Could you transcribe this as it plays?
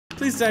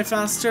Please die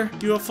faster.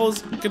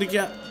 UFO's gonna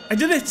get... I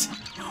did it!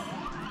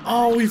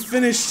 Oh, we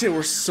finished it.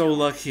 We're so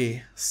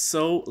lucky.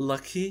 So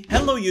lucky.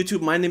 Hello,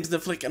 YouTube. My name's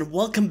Niflick, and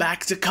welcome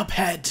back to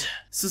Cuphead.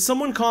 So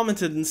someone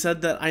commented and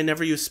said that I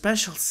never use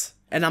specials.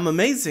 And I'm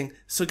amazing.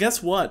 So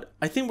guess what?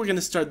 I think we're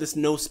gonna start this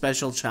no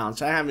special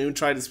challenge. I haven't even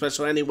tried a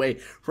special anyway,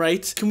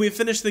 right? Can we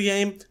finish the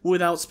game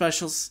without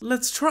specials?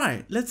 Let's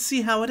try. Let's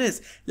see how it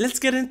is. Let's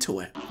get into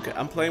it. Okay,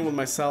 I'm playing with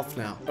myself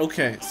now.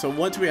 Okay, so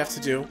what do we have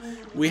to do?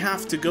 We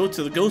have to go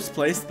to the ghost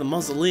place, the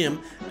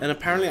mausoleum, and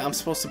apparently I'm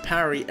supposed to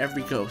parry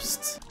every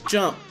ghost.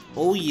 Jump.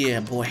 Oh yeah,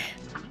 boy.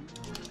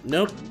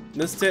 Nope,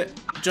 missed it.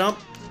 Jump,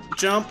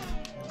 jump.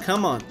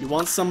 Come on, you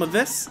want some of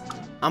this?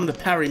 I'm the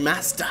parry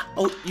master.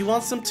 Oh, you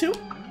want some too?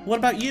 What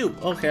about you?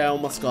 Okay, I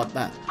almost got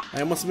that.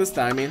 I almost missed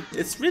that, I mean.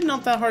 It's really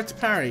not that hard to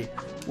parry.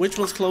 Which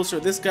one's closer?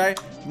 This guy?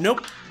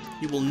 Nope.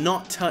 You will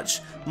not touch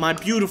my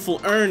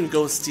beautiful urn,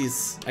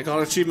 ghosties. I got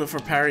an achievement for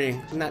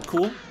parrying. Isn't that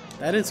cool?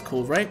 That is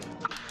cool, right?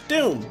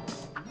 Doom!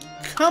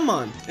 Come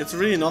on! It's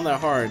really not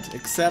that hard,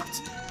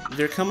 except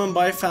they're coming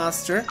by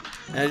faster,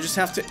 and I just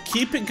have to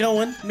keep it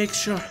going. Make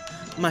sure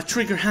my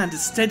trigger hand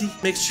is steady.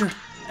 Make sure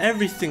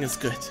everything is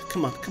good.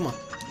 Come on, come on.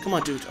 Come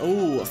on, dude.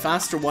 Oh, a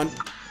faster one.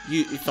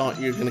 You thought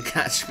you were gonna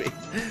catch me,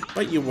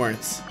 but you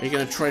weren't. Are you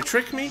gonna try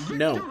trick me?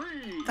 No.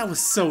 That was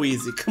so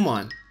easy, come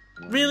on.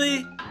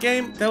 Really?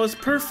 Game? That was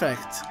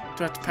perfect.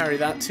 Do I have to parry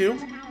that too?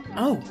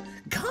 Oh,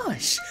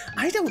 gosh.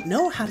 I don't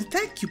know how to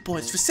thank you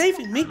boys for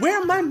saving me.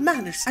 Where are my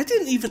manners? I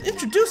didn't even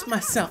introduce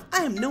myself.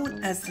 I am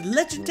known as the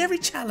legendary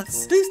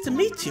Chalice. Pleased to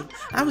meet you.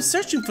 I was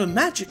searching for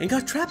magic and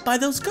got trapped by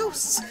those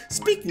ghosts.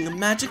 Speaking of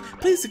magic,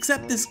 please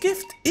accept this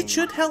gift. It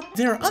should help.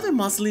 There are other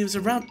mausoleums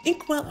around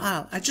Inkwell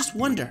Isle. I just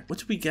wonder, what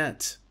do we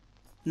get?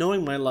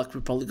 Knowing my luck,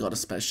 we probably got a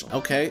special.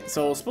 Okay,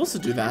 so I was supposed to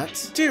do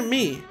that. Dear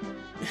me.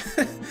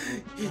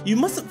 You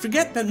mustn't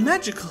forget that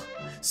magical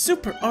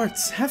super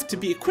arts have to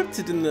be equipped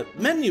in the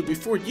menu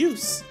before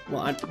use.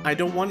 Well, I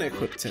don't want to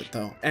equip it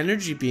though.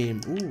 Energy beam.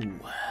 Ooh.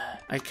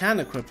 I can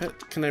equip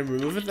it. Can I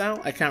remove it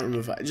now? I can't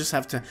remove it. I just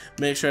have to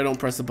make sure I don't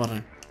press the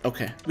button.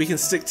 Okay. We can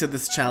stick to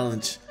this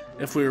challenge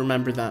if we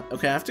remember that.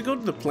 Okay, I have to go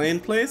to the plane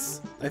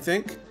place, I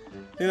think.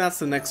 I think that's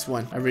the next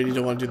one. I really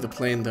don't want to do the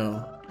plane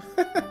though.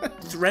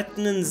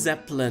 Threatening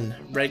Zeppelin,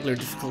 regular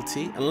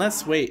difficulty.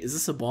 Unless, wait, is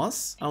this a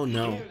boss? Oh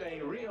no.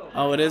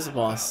 Oh, it is a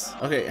boss.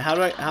 Okay, how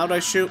do I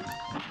shoot?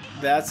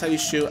 That's how you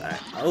shoot.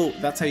 Oh,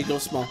 that's how you go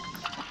small.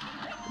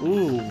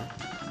 Ooh.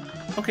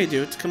 Okay,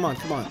 dude, come on,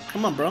 come on,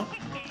 come on, bro.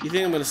 You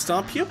think I'm gonna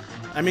stop you?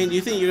 I mean,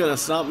 you think you're gonna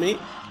stop me?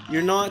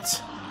 You're not.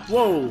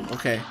 Whoa.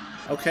 Okay,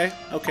 okay,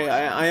 okay.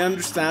 I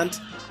understand.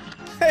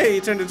 Hey, he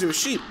turned into a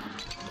sheep.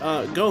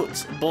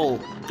 Goat, bull,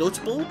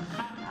 goat, bull.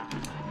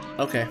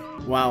 Okay,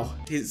 wow,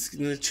 he's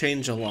gonna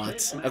change a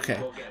lot. Okay,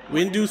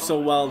 we didn't do so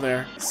well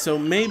there. So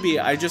maybe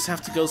I just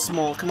have to go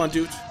small. Come on,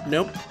 dude.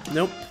 Nope,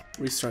 nope.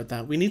 Restart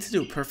that. We need to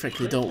do it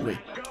perfectly, don't we?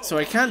 So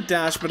I can't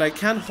dash, but I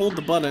can hold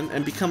the button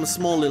and become a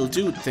small little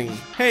dude thingy.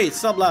 Hey,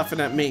 stop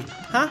laughing at me.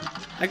 Huh?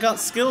 I got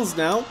skills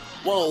now.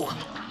 Whoa.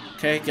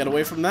 Okay, get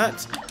away from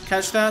that.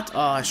 Catch that. Oh,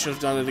 I should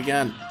have done it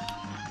again.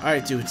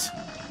 Alright, dude.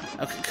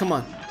 Okay, come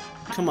on.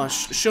 Come on,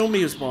 show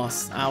me who's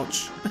boss.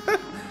 Ouch.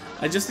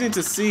 I just need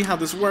to see how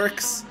this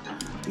works.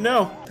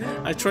 No,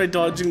 I tried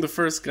dodging the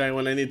first guy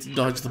when I need to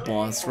dodge the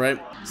boss, right?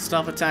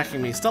 Stop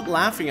attacking me. Stop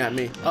laughing at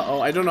me.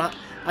 Uh-oh, I don't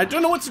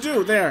know what to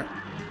do there.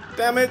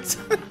 Damn it.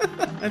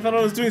 I thought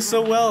I was doing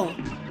so well.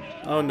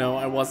 Oh no,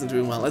 I wasn't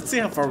doing well. Let's see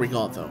how far we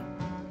got though.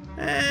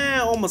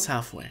 Almost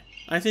halfway.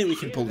 I think we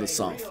can pull this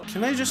off.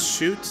 Can I just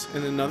shoot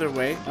in another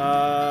way?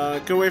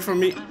 Go away from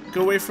me.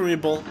 Go away from me,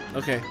 bull.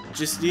 Okay,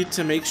 just need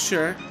to make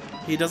sure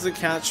he doesn't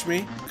catch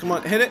me. Come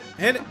on, hit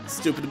it,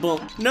 stupid bull.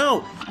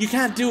 No, you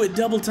can't do it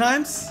double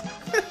times.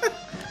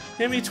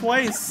 Hit me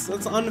twice,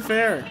 that's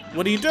unfair.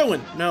 What are you doing?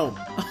 No.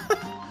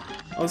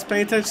 I was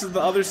paying attention to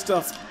the other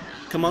stuff.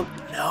 Come on,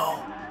 no.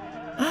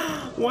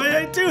 Why did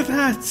I do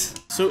that?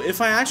 So if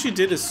I actually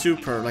did a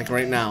super, like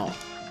right now,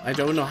 I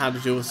don't know how to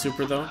do a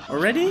super though.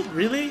 Already?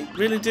 Really?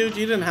 Really, dude,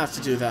 you didn't have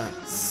to do that.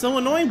 So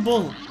annoying,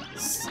 bull.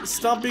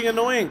 Stop being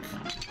annoying.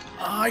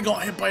 Oh, I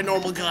got hit by a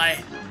normal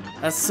guy.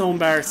 That's so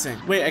embarrassing.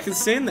 Wait, I can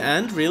stay in the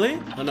end? Really?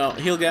 Oh no,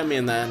 he'll get me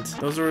in the end.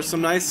 Those were some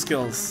nice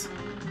skills.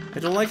 I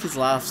don't like his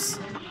laughs.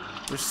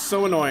 They're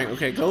so annoying.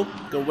 Okay, go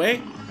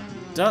away.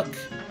 Duck.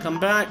 Come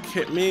back.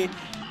 Hit me.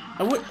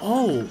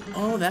 Oh,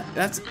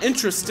 that's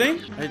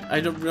interesting.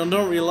 I don't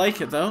really like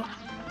it though.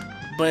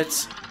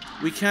 But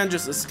we can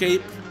just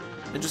escape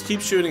and just keep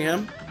shooting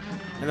him.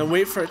 And then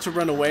wait for it to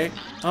run away.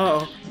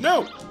 Uh-oh.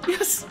 No!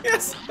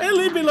 Yes! Hey,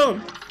 leave me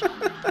alone!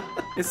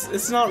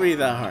 It's not really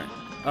that hard.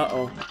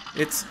 Uh-oh.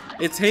 It's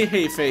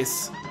hey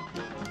face.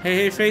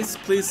 Hey face,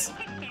 please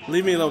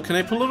leave me alone. Can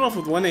I pull it off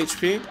with 1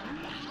 HP?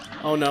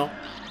 Oh no.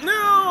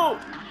 No!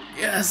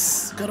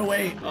 Yes! Got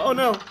away. Oh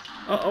no.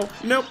 Uh-oh.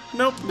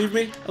 Nope. Leave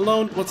me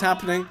alone. What's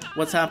happening?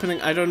 What's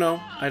happening? I don't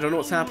know. I don't know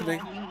what's happening.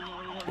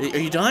 Are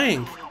you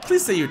dying?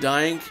 Please say you're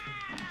dying.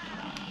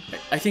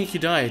 I think you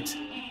died.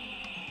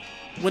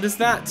 What is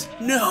that?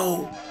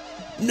 No!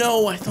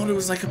 No, I thought it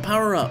was like a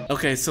power-up.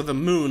 Okay, so the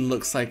moon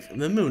looks like...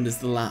 The moon is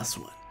the last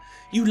one.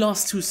 You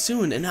lost too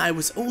soon, and I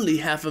was only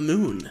half a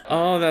moon.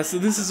 Oh, this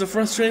is a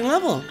frustrating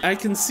level. I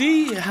can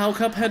see how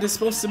Cuphead is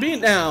supposed to be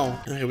now.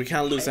 Okay, we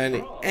can't lose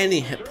any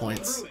hit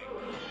points.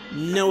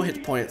 No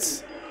hit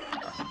points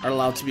are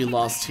allowed to be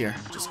lost here.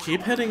 Just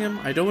keep hitting him.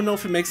 I don't know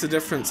if it makes a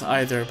difference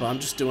either, but I'm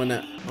just doing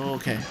it.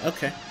 Okay,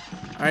 okay.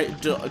 All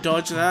right,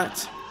 dodge that.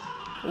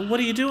 What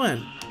are you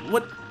doing?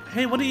 What?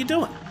 Hey, what are you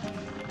doing?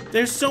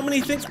 There's so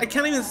many things I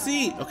can't even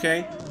see.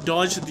 Okay,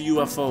 dodge the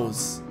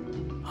UFOs.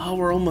 Oh,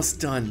 we're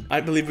almost done.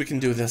 I believe we can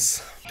do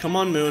this. Come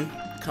on, Moon.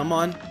 Come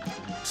on.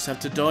 Just have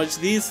to dodge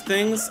these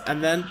things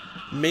and then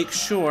make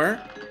sure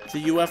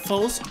the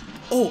UFOs...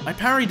 Oh, I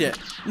parried it.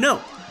 No.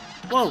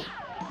 Whoa.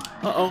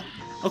 Uh-oh.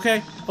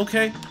 Okay,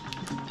 okay.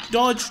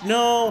 Dodge.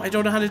 No, I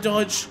don't know how to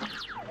dodge.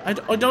 I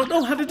don't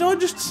know how to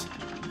dodge it.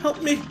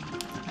 Help me.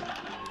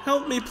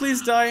 Help me,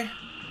 please die.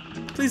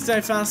 Please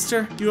die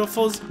faster.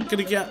 UFO's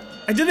gonna get...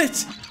 I did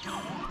it!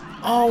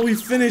 Oh, we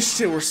finished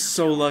it. We're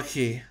so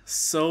lucky.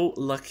 So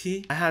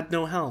lucky. I had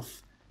no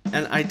health.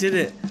 And I did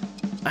it.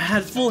 I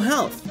had full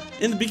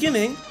health. In the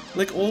beginning,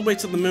 like all the way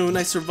to the moon,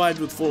 I survived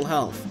with full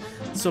health.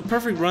 So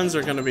perfect runs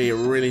are gonna be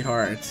really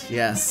hard.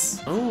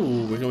 Yes.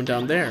 Oh, we're going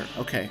down there.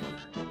 Okay.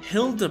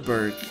 HILDA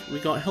BERG. We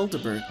got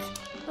HILDA BERG.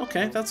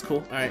 Okay, that's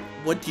cool. Alright,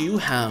 what do you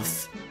have?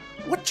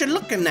 What you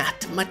looking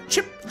at, my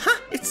chip? Huh?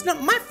 It's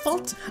not my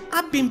fault.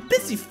 I've been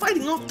busy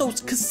fighting off those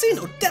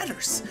casino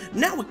debtors.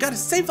 Now I gotta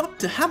save up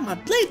to have my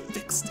blade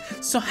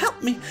fixed. So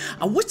help me.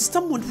 I wish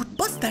someone would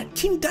bust that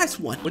King Dice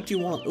one. What do you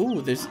want?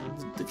 Ooh, there's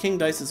the King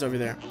Dice is over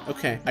there.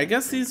 Okay, I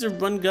guess these are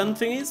run gun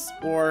thingies,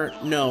 or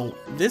no,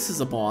 this is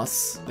a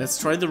boss. Let's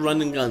try the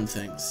run and gun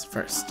things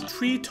first.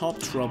 Treetop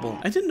Trouble.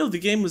 I didn't know the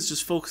game was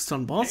just focused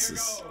on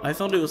bosses. I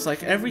thought it was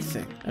like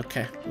everything.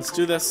 Okay, let's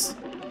do this.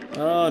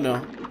 Oh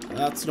no,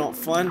 that's not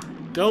fun.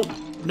 Go.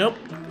 Nope.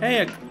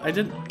 Hey, I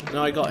didn't.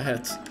 No, I got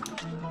hit.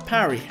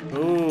 Parry.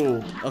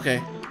 Ooh.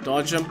 Okay.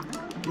 Dodge him.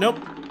 Nope.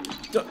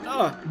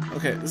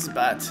 Okay, this is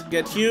bad.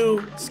 Get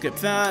you. Skip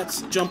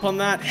that. Jump on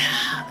that.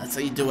 Yeah, that's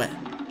how you do it.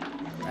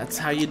 That's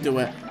how you do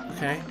it.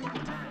 Okay.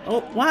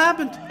 Oh, what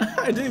happened?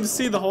 I didn't even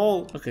see the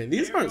hole. Okay,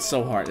 these aren't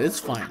so hard. It's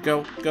fine.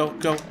 Go, go,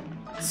 go.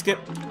 Skip.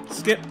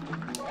 Skip.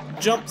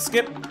 Jump.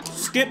 Skip.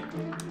 Skip.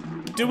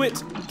 Do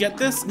it. Get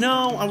this.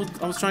 No, I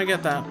was trying to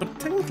get that, but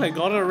technically I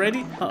got it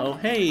already. Uh-oh.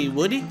 Hey,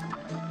 Woody.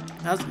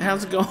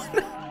 How's it going?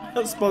 I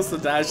was supposed to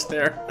dash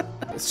there.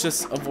 Let's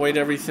just avoid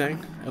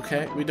everything.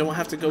 Okay, we don't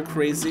have to go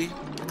crazy,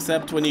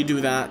 except when you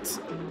do that,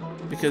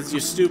 because you're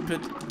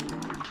stupid.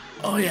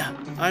 Oh yeah,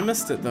 I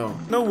missed it though.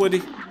 No,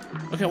 Woody.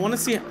 Okay, I want to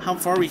see how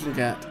far we can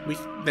get.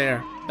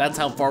 There. That's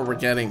how far we're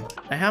getting.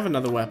 I have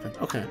another weapon.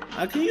 Okay,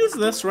 I can use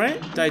this,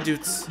 right? Die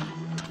Doots.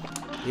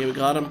 Yeah, we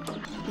got him.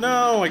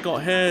 No, I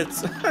got hit.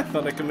 I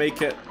thought I could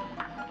make it.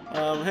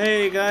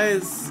 Hey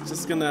guys,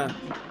 just gonna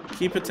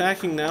keep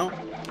attacking now.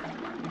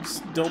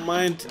 Just don't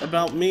mind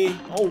about me.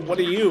 Oh, what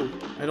are you?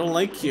 I don't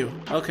like you.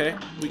 Okay,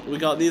 we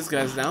got these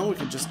guys now. We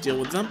can just deal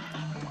with them.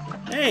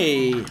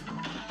 Hey,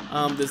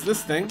 there's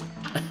this thing.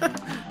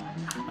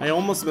 I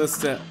almost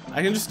missed it.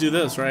 I can just do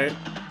this, right?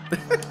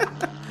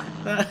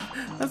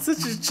 That's such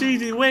a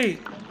cheaty way.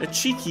 A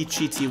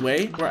cheeky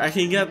way where I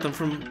can get them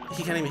from...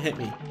 He can't even hit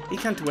me. He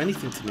can't do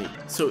anything to me.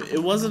 So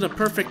it wasn't a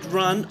perfect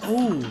run.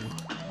 Oh,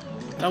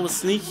 that was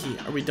sneaky.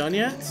 Are we done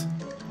yet?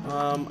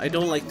 I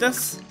don't like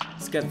this.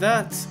 Let's get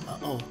that.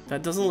 Uh-oh,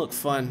 that doesn't look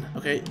fun.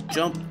 Okay,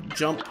 jump,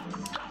 jump.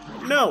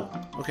 No!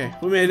 Okay,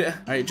 we made it.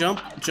 Alright, jump,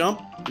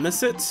 jump,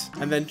 miss it.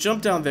 And then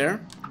jump down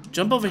there.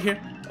 Jump over here,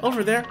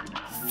 over there.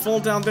 Fall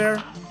down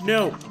there.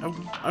 No,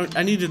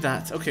 I needed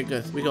that. Okay,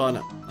 good. We got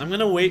it. I'm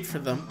gonna wait for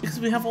them because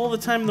we have all the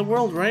time in the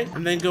world, right?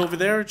 And then go over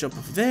there, jump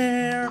over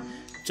there,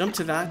 jump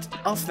to that,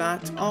 off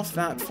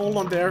that, fall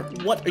on there.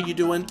 What are you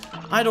doing?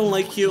 I don't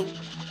like you.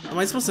 Am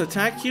I supposed to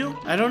attack you?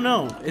 I don't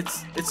know.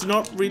 It's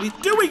not really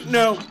doing.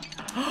 No.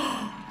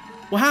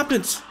 What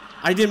happened?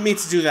 I didn't mean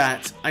to do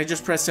that. I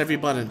just pressed every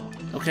button.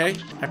 Okay,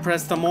 I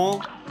pressed them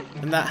all,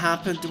 and that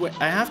happened.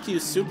 I have to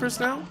use supers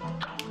now.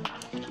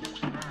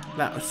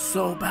 That was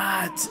so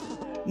bad.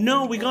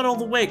 No, we got all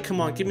the way. Come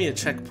on, give me a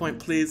checkpoint,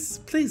 please.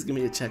 Please give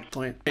me a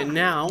checkpoint. And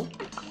now,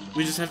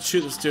 we just have to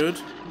shoot this dude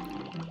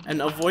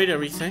and avoid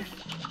everything.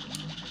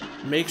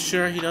 Make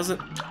sure he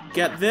doesn't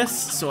get this.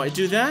 So I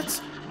do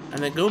that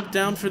and then go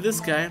down for this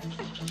guy.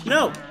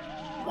 No!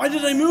 Why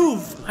did I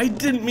move? I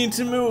didn't mean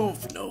to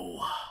move.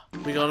 No.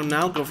 We got him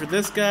now. Go for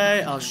this guy.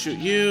 I'll shoot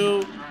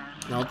you.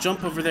 And I'll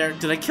jump over there.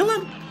 Did I kill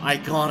him? I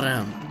got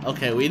him.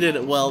 Okay, we did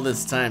it well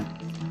this time.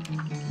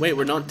 Wait,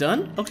 we're not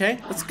done? Okay,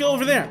 let's go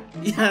over there.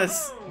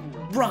 Yes,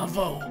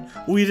 bravo.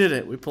 We did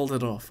it, we pulled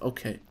it off.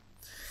 Okay,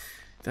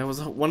 that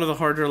was one of the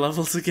harder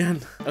levels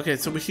again. Okay,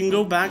 so we can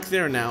go back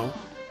there now,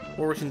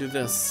 or we can do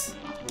this.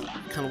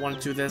 Kind of want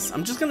to do this.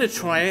 I'm just gonna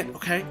try it,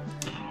 okay?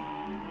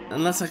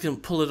 Unless I can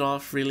pull it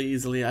off really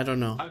easily, I don't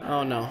know.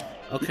 Oh no,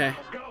 okay.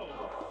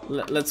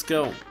 Let's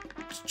go.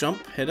 Just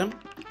jump, hit him.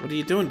 What are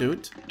you doing,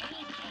 dude?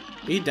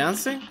 Are you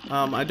dancing?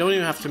 I don't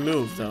even have to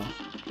move though.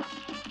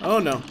 Oh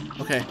no,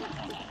 okay.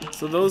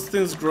 So those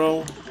things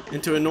grow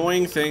into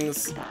annoying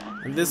things,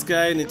 and this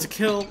guy I need to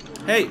kill.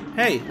 Hey,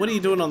 hey, what are you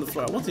doing on the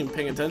floor? I wasn't even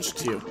paying attention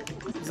to you.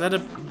 Is that a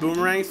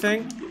boomerang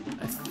thing?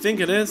 I think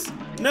it is.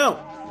 No!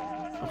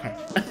 Okay.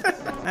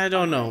 I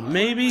don't know.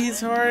 Maybe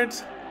he's hard.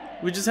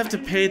 We just have to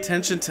pay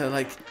attention to,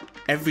 like,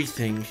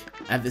 everything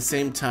at the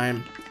same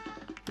time.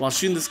 While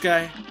shooting this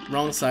guy,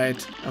 wrong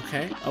side.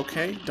 Okay,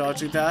 okay,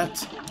 dodging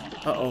that.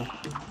 Uh-oh.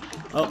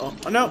 Uh-oh.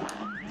 Oh, no!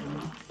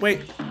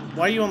 Wait,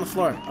 why are you on the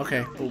floor?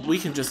 Okay, well, we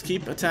can just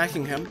keep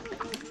attacking him.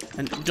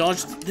 And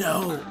dodge...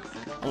 No!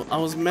 Oh, I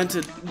was meant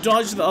to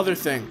dodge the other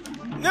thing.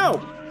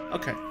 No!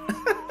 Okay.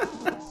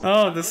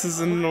 Oh, this is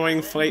an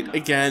annoying fight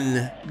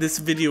again. This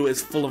video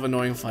is full of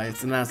annoying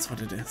fights, and that's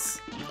what it is.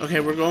 Okay,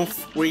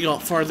 we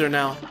got farther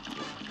now.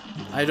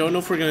 I don't know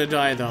if we're gonna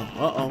die, though.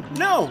 Uh-oh.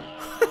 No!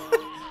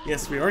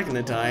 Yes, we are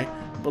gonna die,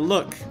 but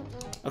look.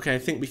 Okay, I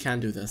think we can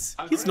do this.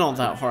 He's not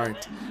that hard.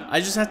 I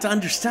just have to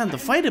understand the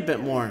fight a bit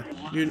more.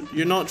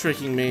 You're not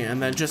tricking me,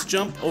 and then just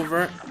jump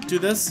over. Do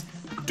this.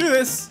 Do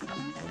this!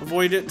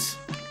 Avoid it.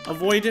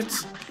 Avoid it.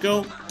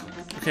 Go.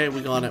 Okay,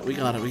 we got it. We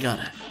got it. We got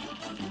it.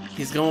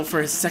 He's going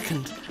for his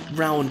second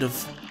round of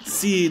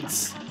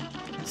seeds.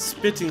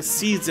 Spitting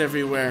seeds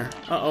everywhere.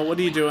 Uh-oh, what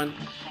are you doing?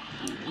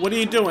 What are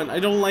you doing? I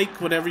don't like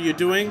whatever you're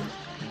doing.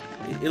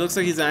 It looks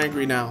like he's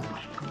angry now.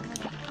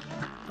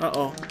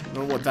 Uh-oh. I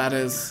don't know what that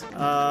is.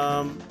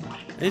 I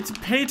need to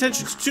pay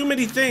attention to too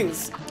many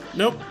things.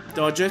 Nope.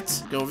 Dodge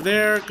it. Go over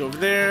there. Go over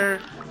there.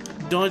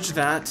 Dodge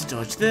that.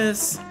 Dodge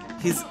this.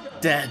 He's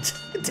dead.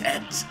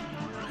 Dead.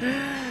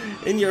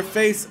 In your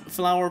face,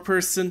 flower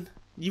person.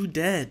 You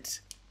dead.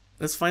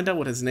 Let's find out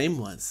what his name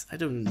was. I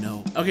don't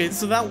know. Okay,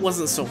 so that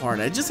wasn't so hard.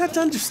 I just had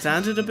to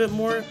understand it a bit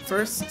more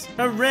first.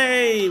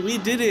 Hooray! We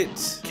did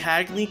it!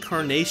 CAGNEY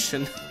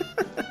CARNATION.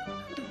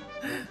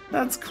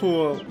 That's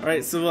cool.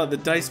 Alright, so the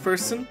dice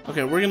person?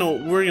 Okay, we're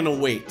gonna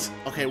wait.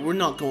 Okay, we're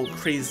not going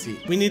crazy.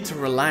 We need to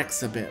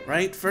relax a bit,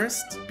 right?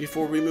 First,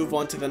 before we move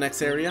on to the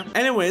next area.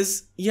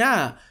 Anyways,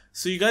 yeah.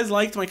 So you guys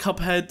liked my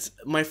Cuphead,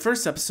 my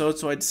first episode,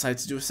 so I decided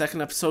to do a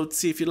second episode,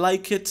 see if you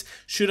like it.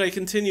 Should I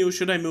continue?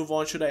 Should I move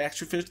on? Should I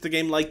actually finish the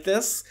game like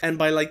this? And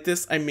by like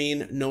this, I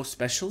mean no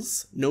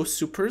specials, no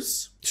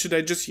supers. Should I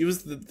just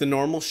use the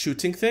normal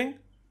shooting thing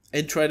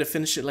and try to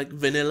finish it like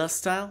vanilla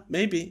style?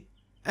 Maybe.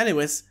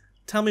 Anyways,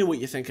 tell me what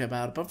you think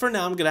about it. But for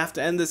now, I'm going to have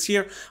to end this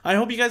here. I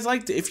hope you guys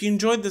liked it. If you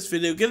enjoyed this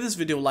video, give this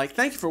video a like.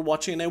 Thank you for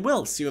watching, and I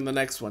will see you in the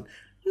next one.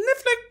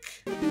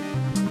 Niflick!